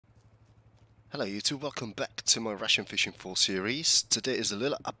Hello YouTube, welcome back to my Russian Fishing 4 series. Today is a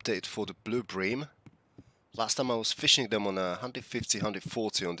little update for the blue bream. Last time I was fishing them on a 150,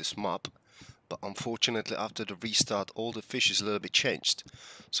 140 on this map, but unfortunately after the restart all the fish is a little bit changed.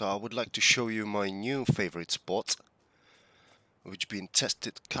 So I would like to show you my new favorite spot, which been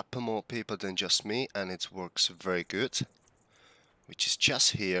tested couple more people than just me, and it works very good, which is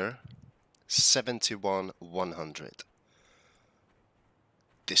just here, 71-100.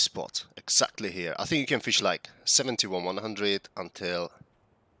 This spot, exactly here. I think you can fish like 71-100 until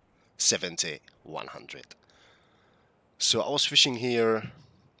 70-100. So I was fishing here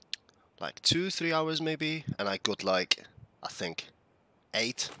like 2-3 hours maybe, and I got like, I think,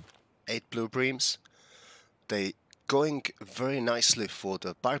 8 blue breams. They going very nicely for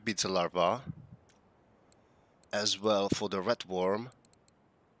the bark beetle larva, as well for the red worm,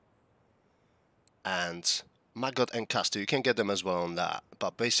 and maggot and castor. You can get them as well on that,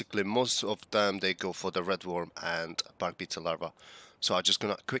 but basically most of them they go for the red worm and bark beetle larva. So I'm just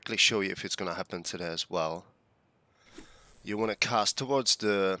gonna quickly show you if it's gonna happen today as well. You want to cast towards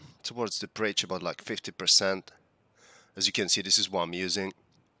the bridge about like 50%. As you can see, this is what I'm using.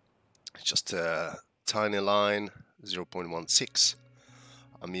 Just a tiny line, 0.16.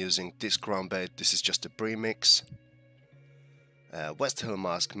 I'm using this ground bait. This is just a Bream mix. West Hill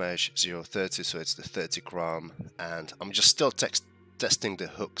mask mesh 0.30, so it's the 30 gram, and I'm just still testing the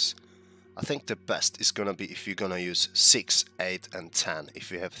hooks. I think the best is gonna be if you're gonna use 6, 8 and 10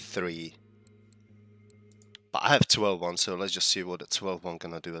 if you have 3. But I have 12 one, so let's just see what the 12 one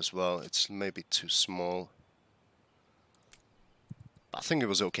gonna do as well. It's maybe too small. I think it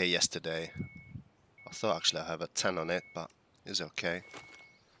was okay yesterday. I thought actually I have a 10 on it, but it's okay.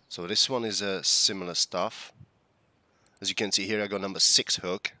 So this one is a similar stuff. As you can see here, I got number 6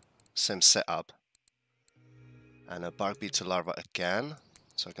 hook, same setup, and a bark beetle larva again.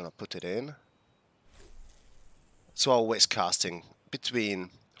 So I'm gonna put it in. So always casting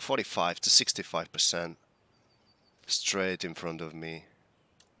between 45 to 65% straight in front of me.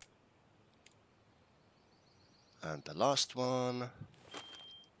 And the last one.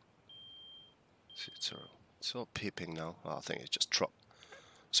 It's all peeping now. Oh, I think it just dropped.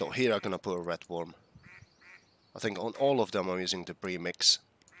 So here I'm gonna put a red worm. I think on all of them I'm using the Bream mix.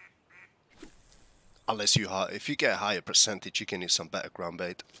 Unless if you get a higher percentage, you can use some better ground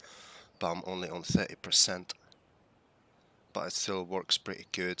bait. But I'm only on 30%. But it still works pretty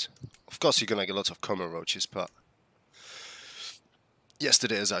good. Of course you're gonna get lots of common roaches, but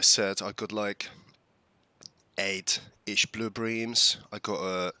yesterday, as I said, I got like 8-ish blue breams. I got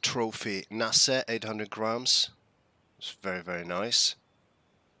a trophy Nase 800 grams. It's very, very nice.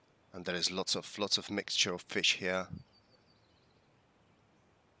 And there is lots of mixture of fish here.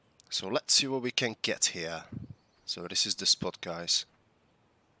 So let's see what we can get here. So this is the spot, guys.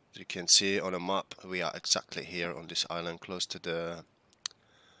 As you can see on a map, we are exactly here on this island, close to the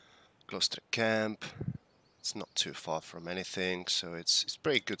camp. It's not too far from anything, so it's a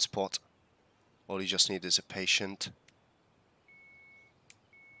pretty good spot. All you just need is a patient.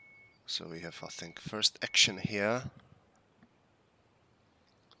 So we have, I think, first action here.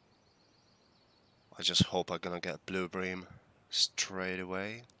 I just hope I'm gonna get a blue bream straight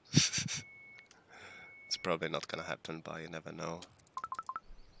away. It's probably not gonna happen, but you never know.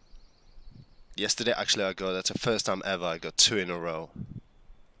 Yesterday, actually, that's the first time ever I got 2 in a row.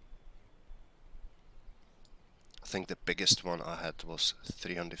 I think the biggest one I had was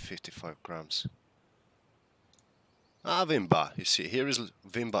 355 grams. Ah, Vimba. You see, here is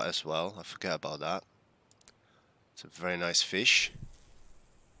Vimba as well. I forget about that. It's a very nice fish.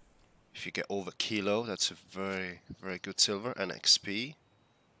 If you get over kilo, that's a very, very good silver and XP.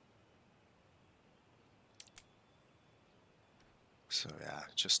 So yeah,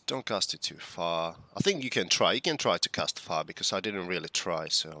 just don't cast it too far. I think you can try to cast far, because I didn't really try,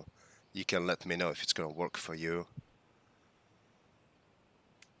 so you can let me know if it's gonna work for you.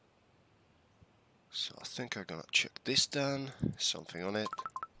 So I think I'm gonna check this then. Something on it.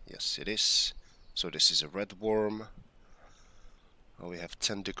 Yes, it is. So this is a red worm. Oh, we have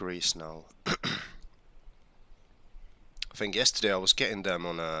 10 degrees now. I think yesterday I was getting them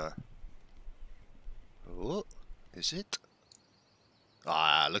on a... Oh, is it?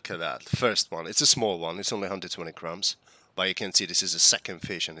 Ah, look at that. First one. It's a small one. It's only 120 grams. But you can see this is a second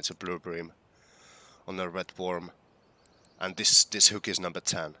fish, and it's a blue bream on a red worm. And this hook is number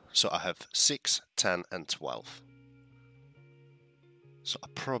 10. So I have 6, 10 and 12. So I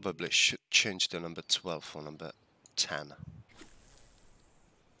probably should change the number 12 for number 10.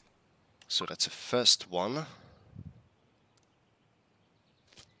 So that's a first one.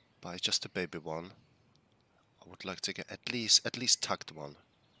 But it's just a baby one. I would like to get at least tucked one.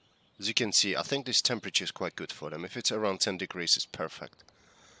 As you can see, I think this temperature is quite good for them. If it's around 10 degrees, it's perfect.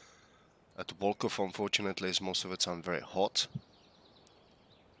 At Volkov, unfortunately, is most of the time very hot.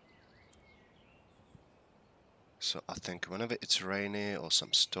 So I think whenever it's rainy or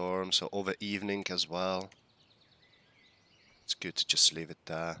some storms or over evening as well, it's good to just leave it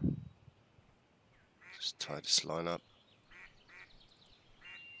there. Just tie this line up.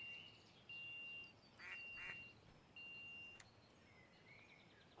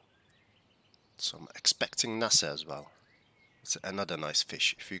 So I'm expecting Nase as well. It's another nice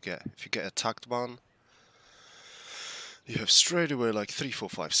fish. If you get a tagged one, you have straight away like 3, 4,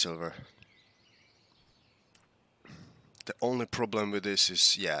 5 silver. The only problem with this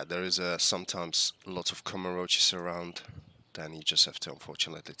is, yeah, there is sometimes a lot of common roaches around. Then you just have to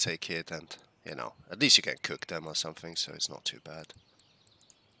unfortunately take it, and you know, at least you can cook them or something, so it's not too bad.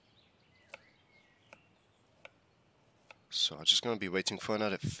 So I'm just gonna be waiting for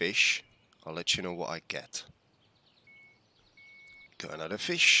another fish. I'll let you know what I get. Got another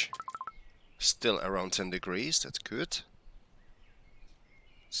fish. Still around 10 degrees, that's good.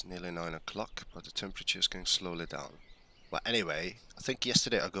 It's nearly 9 o'clock, but the temperature is going slowly down. Well, anyway, I think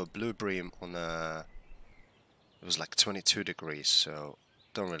yesterday I got blue bream on it was like 22 degrees, so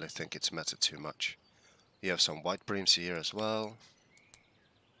don't really think it's mattered too much. You have some white breams here as well.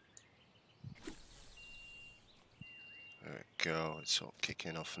 There we go, it's all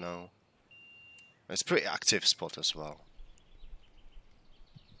kicking off now. It's a pretty active spot as well.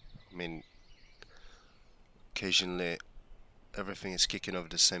 I mean, occasionally everything is kicking off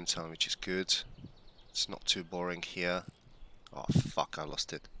at the same time, which is good. It's not too boring here. Oh fuck, I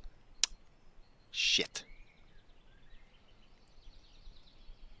lost it. Shit.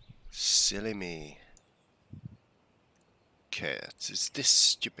 Silly me. Okay, it's this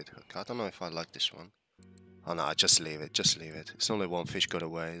stupid hook. I don't know if I like this one. Oh no, just leave it, just leave it. It's only one fish got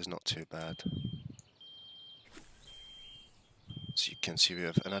away, it's not too bad. So you can see we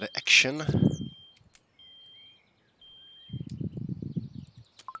have another action.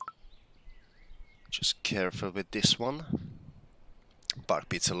 Just careful with this one. Bark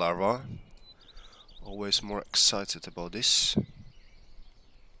pizza larva. Always more excited about this.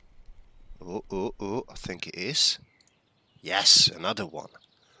 Oh, I think it is. Yes, another one.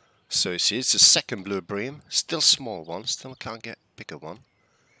 So you see, it's the second blue bream. Still small one, still can't get bigger one.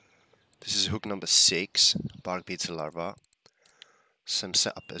 This is hook number 6, bark pizza larva. Same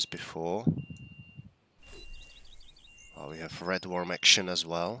setup as before. Oh, we have red worm action as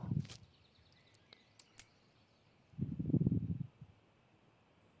well.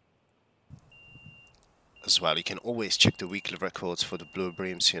 As well, you can always check the weekly records for the blue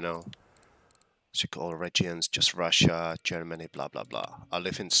breams, you know. Check all regions, just Russia, Germany, blah blah blah. I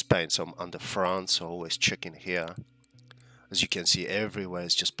live in Spain, so I'm under France, so always checking here. As you can see, everywhere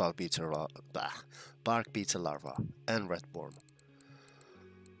is just bark beetle larva and red worm.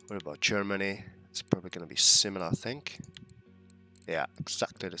 What about Germany? It's probably going to be similar, I think. Yeah,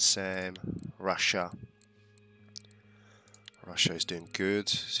 exactly the same. Russia. Russia is doing good.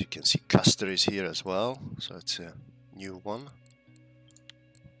 As you can see, Custer is here as well, so it's a new one.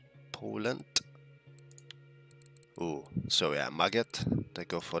 Poland. Oh, so yeah, maggot, they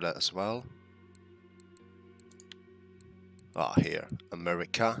go for that as well. Ah, here,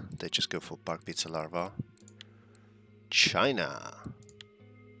 America, they just go for bark pizza larva. China.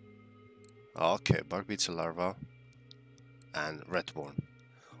 Okay, bark pizza larva and red worm.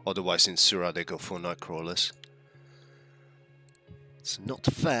 Otherwise in Sura they go for night crawlers. It's not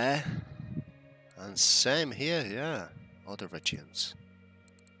fair. And same here, yeah, other regions.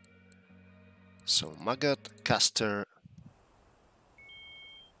 So maggot, Custer,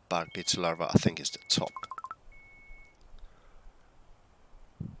 bark pizza larva I think is the top.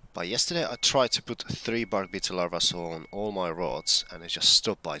 But yesterday I tried to put 3 bark beetle larvae on all my rods and it just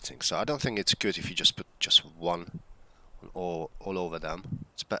stopped biting. So I don't think it's good if you just put just one all over them.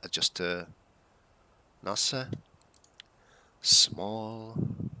 It's better just to Nase. Small.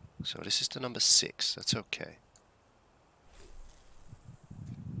 So this is the number 6, that's okay.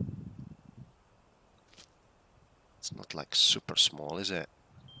 It's not like super small, is it?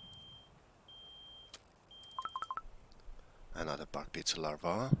 Another bark beetle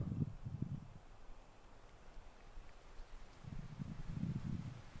larva.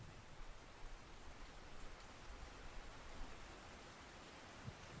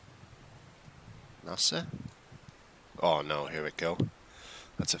 Nase. Oh no, here we go.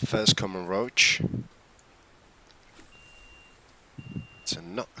 That's a first common roach. It's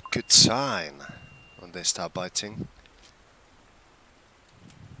not a good sign when they start biting.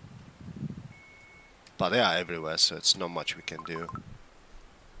 But they are everywhere, so it's not much we can do.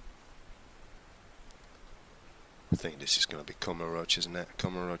 I think this is gonna be common roach, isn't it?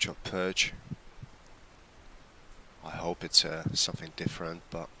 Common roach or perch. I hope it's something different,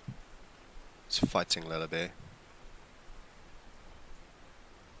 but it's fighting a little bit.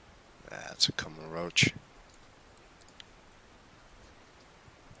 Yeah, it's a common roach.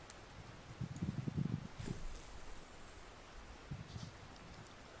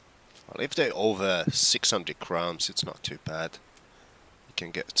 Well, if they're over 600 grams, it's not too bad. You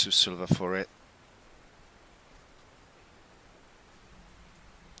can get 2 silver for it.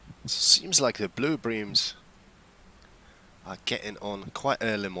 Seems like the blue breams are getting on quite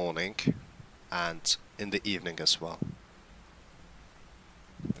early morning and in the evening as well.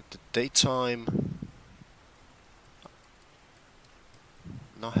 At the daytime,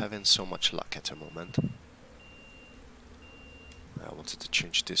 not having so much luck at the moment. I wanted to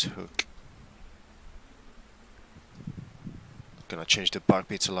change this hook. Gonna change the bark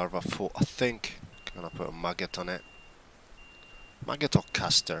beetle larva for, I think, gonna put a maggot on it. Maggot or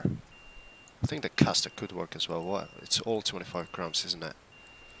caster? I think the caster could work as well. What? It's all 25 grams, isn't it?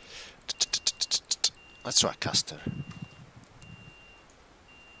 Let's try caster.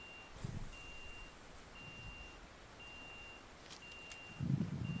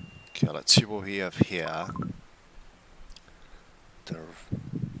 Okay, let's see what we have here. The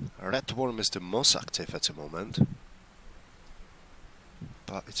red worm is the most active at the moment,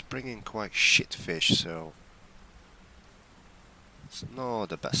 but it's bringing quite shit fish, so it's not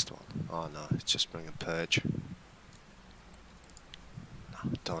the best one. Oh no, it's just bringing perch.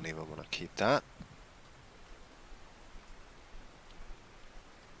 No, don't even want to keep that.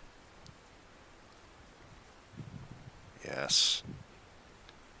 Yes.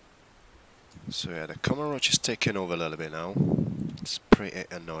 So yeah, the common roach is taking over a little bit now. It's pretty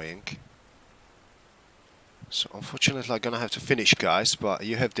annoying. So unfortunately I'm gonna have to finish, guys, but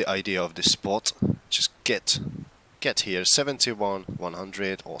you have the idea of this spot. Just get here,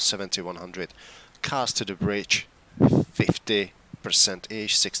 71-100 or 70-100, cast to the bridge, 50%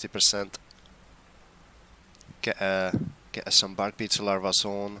 ish, 60%. Get some bark beetle larvas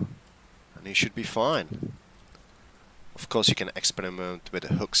on, and you should be fine. Of course you can experiment with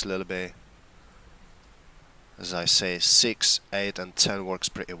the hooks a little bit. As I say, 6, 8 and 10 works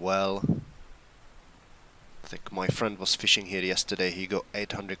pretty well. I think my friend was fishing here yesterday, he got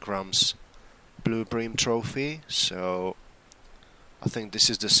 800 grams blue bream trophy, so I think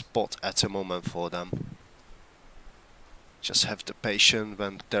this is the spot at the moment for them. Just have the patience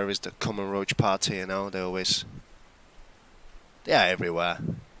when there is the common roach party, you know, they're everywhere,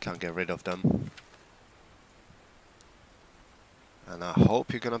 can't get rid of them. And I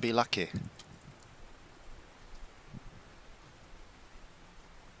hope you're gonna be lucky.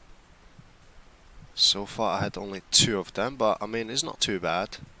 So far I had only 2 of them, but I mean it's not too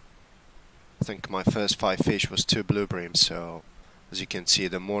bad. I think my first 5 fish was 2 blue breams, so as you can see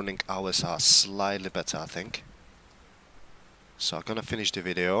the morning hours are slightly better, I think. So I'm gonna finish the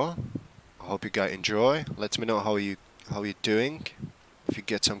video. I hope you guys enjoy. Let me know how you're doing. If you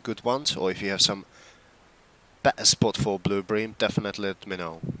get some good ones, or if you have some better spot for blue bream, definitely let me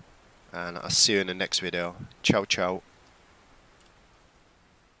know. And I'll see you in the next video. Ciao ciao.